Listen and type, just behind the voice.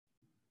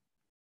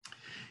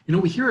You know,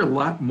 we hear a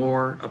lot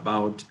more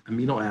about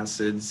amino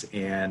acids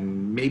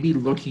and maybe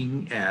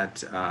looking at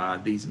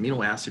these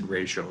amino acid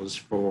ratios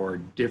for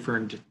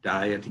different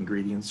diet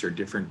ingredients or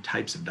different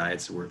types of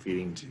diets that we're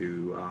feeding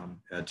to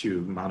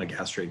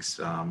monogastrics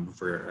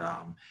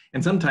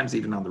and sometimes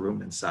even on the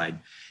ruminant side.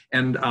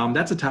 And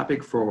that's a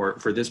topic for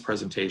this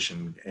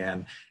presentation.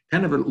 And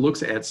kind of it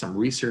looks at some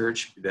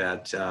research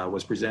that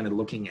was presented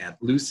looking at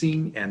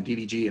leucine and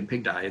DDG in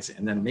pig diets,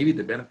 and then maybe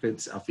the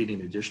benefits of feeding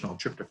additional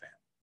tryptophan.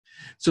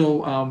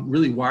 So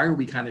really, why are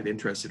we kind of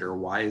interested, or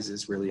why is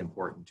this really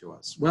important to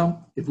us?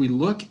 Well, if we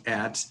look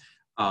at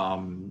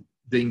the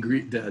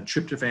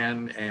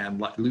tryptophan and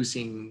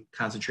leucine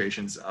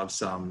concentrations of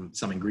some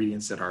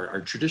ingredients that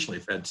are traditionally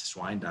fed to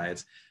swine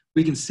diets,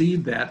 we can see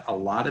that a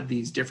lot of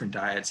these different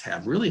diets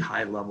have really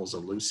high levels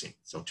of leucine,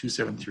 so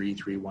 273,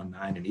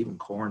 319, and even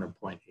corn of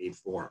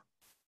 0.84.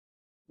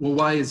 Well,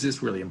 why is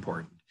this really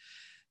important?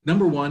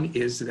 Number one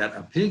is that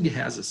a pig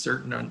has a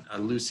certain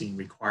leucine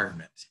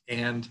requirement,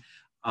 and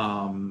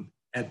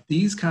at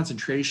these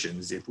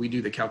concentrations, if we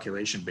do the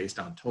calculation based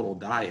on total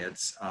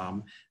diets,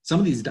 some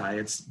of these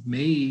diets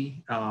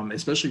may,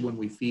 especially when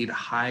we feed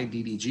high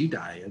DDG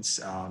diets,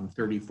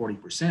 30,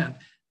 40%,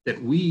 that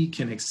we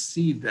can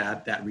exceed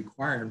that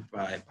requirement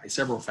by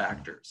several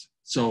factors.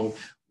 So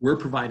we're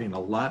providing a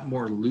lot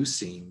more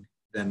leucine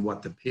than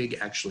what the pig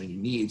actually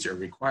needs or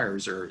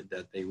requires, or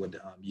that they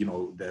would,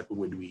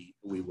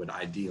 we would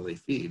ideally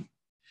feed.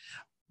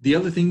 The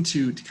other thing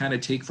to kind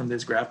of take from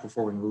this graph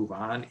before we move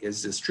on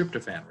is this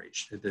tryptophan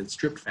ratio, this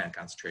tryptophan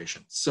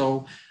concentration.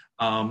 So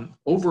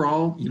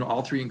overall,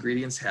 all three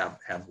ingredients have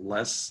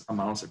less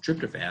amounts of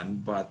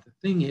tryptophan, but the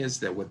thing is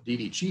that with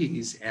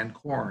DDGs and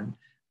corn,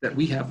 that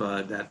we have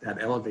that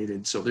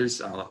elevated, so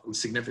there's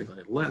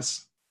significantly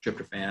less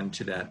tryptophan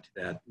to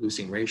that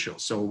leucine ratio.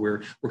 So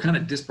we're kind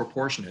of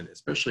disproportionate,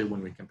 especially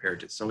when we compare it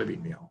to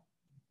soybean meal.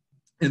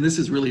 And this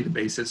is really the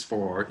basis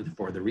for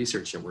the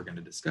research that we're going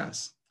to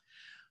discuss.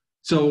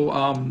 So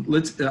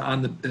let's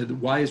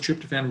why is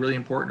tryptophan really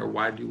important, or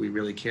why do we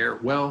really care?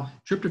 Well,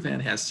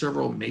 tryptophan has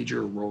several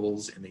major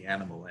roles in the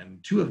animal,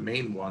 and two of the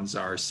main ones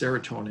are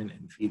serotonin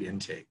and feed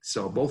intake.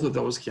 So both of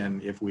those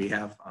can, if we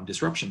have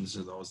disruptions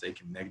of those, they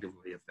can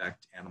negatively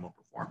affect animal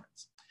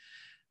performance.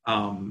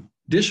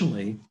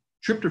 Additionally,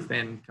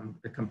 tryptophan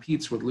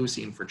competes with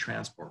leucine for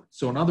transport.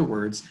 So in other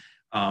words,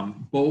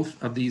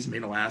 both of these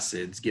amino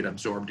acids get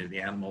absorbed in the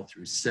animal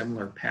through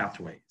similar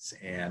pathways,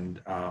 and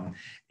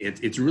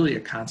it's really a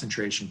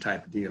concentration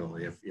type deal.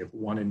 If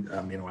one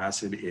amino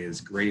acid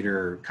is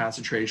greater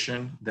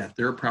concentration, that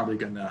they're probably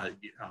going to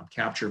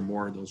capture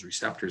more of those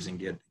receptors and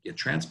get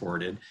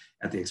transported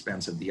at the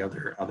expense of the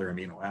other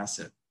amino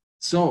acid.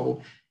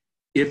 So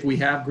if we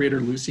have greater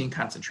leucine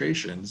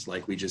concentrations,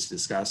 like we just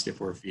discussed,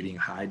 if we're feeding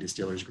high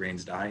distillers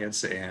grains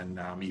diets and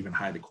even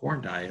high to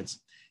corn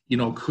diets,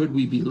 could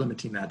we be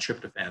limiting that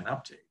tryptophan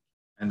uptake?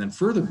 And then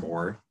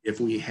furthermore, if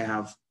we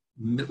have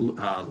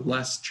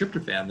less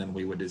tryptophan than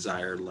we would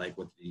desire, like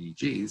with the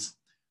DDGs,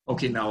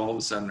 okay, now all of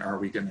a sudden, are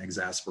we going to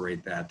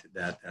exacerbate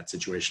that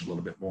situation a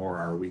little bit more?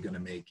 Are we going to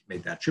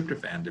make that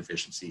tryptophan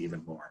deficiency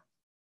even more?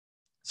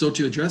 So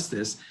to address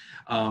this,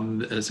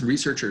 some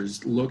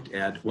researchers looked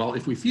at, well,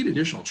 if we feed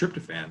additional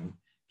tryptophan,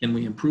 can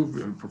we improve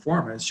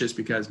performance just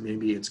because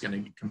maybe it's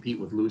going to compete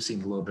with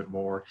leucine a little bit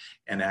more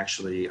and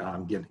actually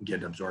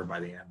get absorbed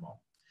by the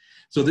animal?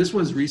 So this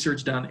was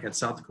research done at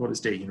South Dakota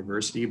State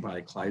University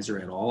by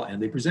Kleiser et al.,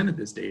 and they presented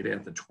this data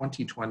at the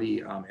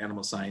 2020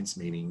 Animal Science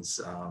meetings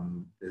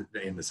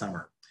in the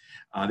summer.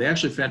 They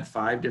actually fed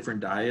 5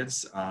 different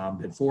diets,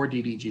 and 4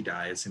 DDG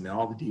diets, and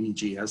all the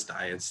DDGS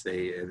diets,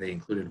 they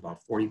included about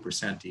 40%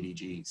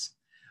 DDGs.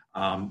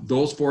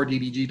 Those 4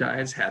 DDG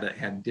diets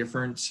had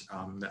different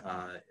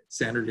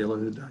standard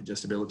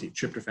digestibility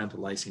tryptophan to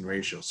lysine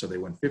ratio. So they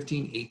went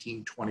 15,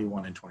 18,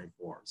 21, and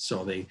 24.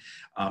 So they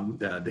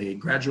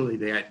gradually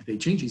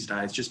changed these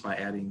diets just by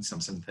adding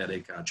some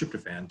synthetic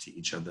tryptophan to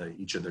each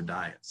of their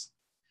diets.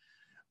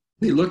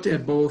 They looked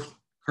at both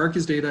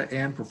carcass data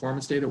and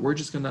performance data. We're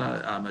just going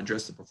to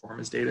address the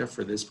performance data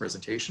for this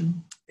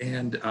presentation.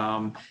 And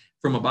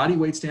from a body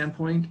weight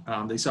standpoint,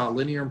 they saw a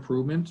linear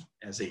improvement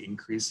as they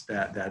increased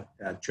that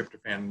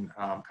tryptophan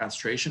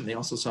concentration. They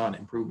also saw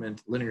an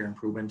linear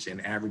improvement in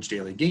average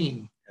daily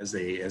gain as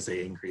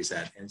they increase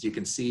that. And as you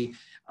can see,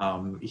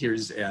 and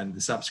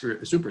the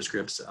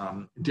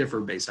superscripts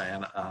differ based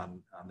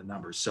on the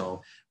numbers.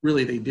 So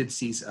really, they did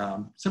see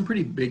some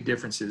pretty big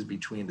differences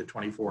between the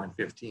 24 and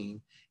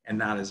 15, and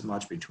not as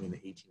much between the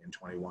 18 and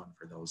 21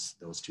 for those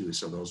two.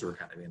 So those were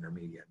kind of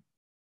intermediate.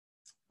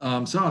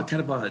 So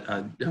kind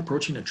of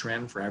approaching a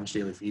trend for average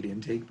daily feed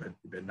intake,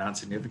 but not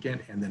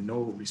significant, and then no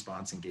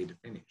response in gain to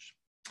finish.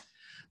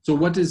 So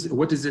what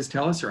does this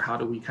tell us, or how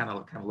do we kind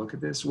of look at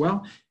this?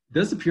 Well, it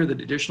does appear that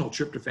additional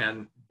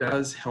tryptophan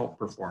does help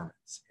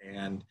performance,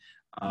 and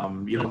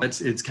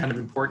it's kind of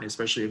important,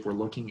 especially if we're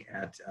looking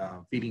at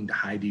feeding to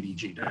high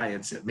DDG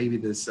diets. That maybe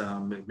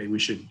we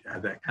should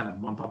have that kind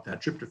of bump up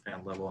that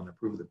tryptophan level and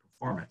improve the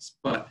performance,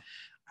 but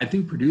I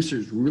think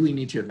producers really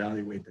need to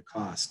evaluate the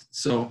cost.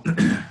 So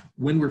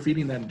when we're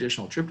feeding that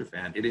additional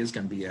tryptophan, it is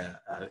going to be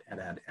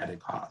an added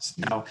cost.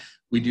 Now,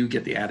 we do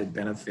get the added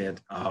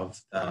benefit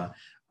of the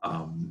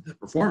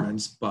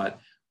performance, but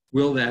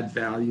will that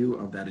value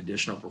of that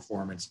additional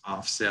performance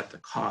offset the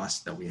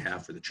cost that we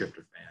have for the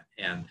tryptophan?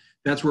 And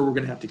that's where we're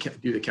going to have to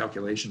do the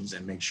calculations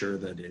and make sure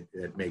that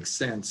it makes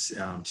sense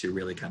to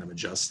really kind of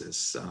adjust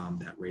this,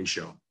 that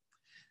ratio.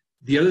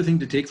 The other thing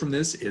to take from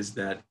this is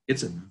that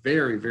it's a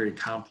very, very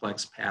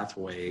complex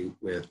pathway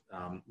with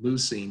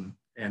leucine,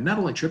 and not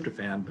only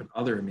tryptophan, but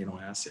other amino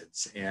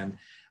acids. And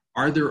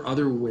are there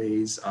other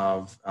ways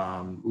of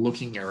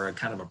looking or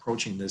kind of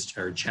approaching this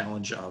or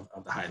challenge of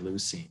the high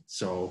leucine?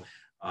 So,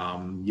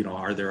 you know,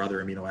 are there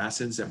other amino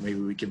acids that maybe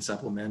we can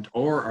supplement,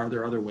 or are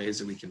there other ways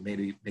that we can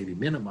maybe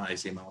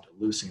minimize the amount of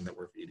leucine that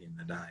we're feeding in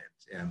the diet?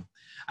 And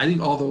I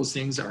think all those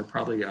things are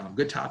probably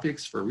good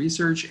topics for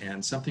research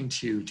and something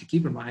to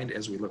keep in mind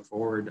as we look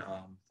forward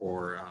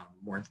for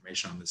more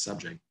information on this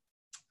subject.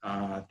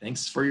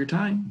 Thanks for your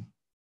time.